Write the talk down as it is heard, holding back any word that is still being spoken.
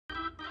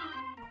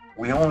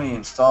we only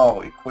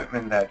install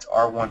equipment that's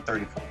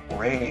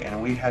R134A,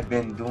 and we had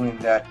been doing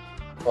that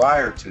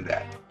prior to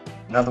that.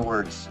 In other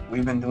words,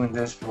 we've been doing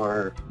this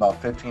for about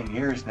 15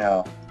 years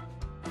now,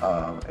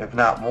 if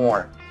not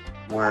more,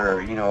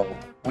 where, you know,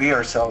 we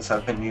ourselves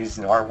have been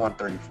using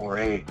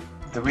R134A.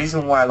 The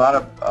reason why a lot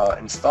of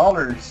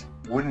installers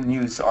wouldn't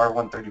use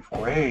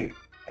R134A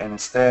and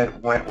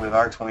instead went with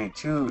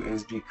R22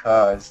 is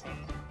because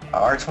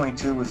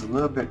R22 was a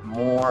little bit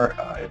more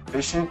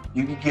efficient.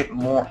 You could get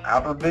more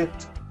out of it.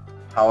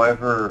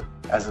 However,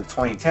 as of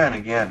 2010,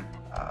 again,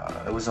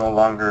 it was no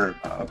longer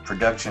a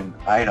production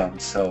item.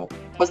 So,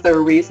 was there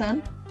a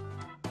reason?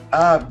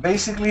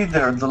 Basically,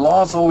 the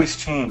laws always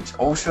change.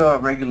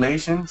 OSHA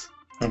regulations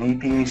and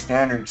EPA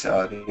standards,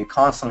 they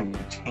constantly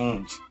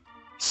change.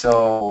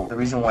 So the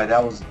reason why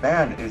that was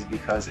banned is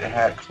because it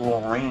had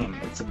chlorine.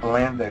 It's a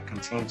blend that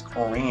contains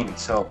chlorine.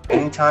 So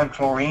anytime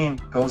chlorine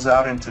goes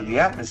out into the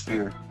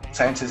atmosphere,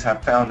 scientists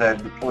have found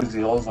that it deploys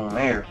the ozone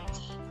layer.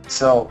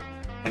 So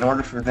in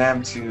order for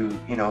them to,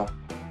 you know,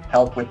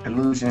 help with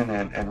pollution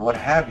and what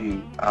have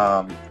you,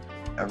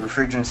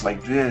 refrigerants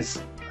like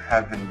this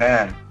have been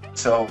banned.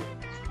 So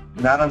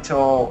not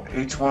until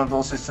each one of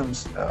those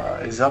systems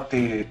is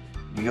updated,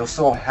 you'll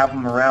still have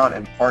them around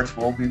and parts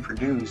will be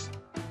produced.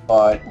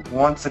 But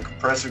once the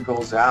compressor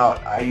goes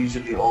out, I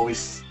usually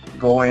always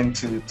go in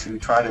to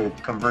try to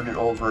convert it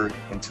over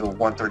into a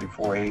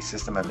 134A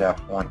system at that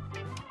point.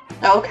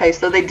 Okay,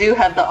 so they do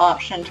have the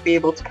option to be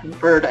able to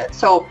convert it.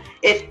 So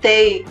if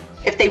they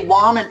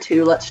wanted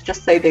to, let's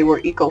just say they were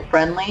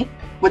eco-friendly,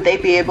 would they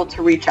be able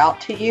to reach out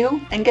to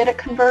you and get it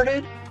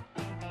converted?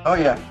 Oh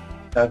yeah,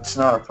 that's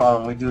not a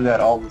problem. We do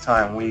that all the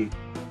time. We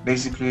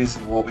basically is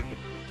what we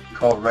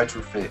call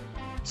retrofit.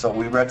 So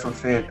we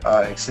retrofit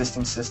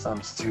existing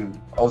systems to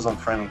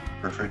ozone-friendly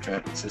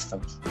refrigerant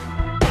systems.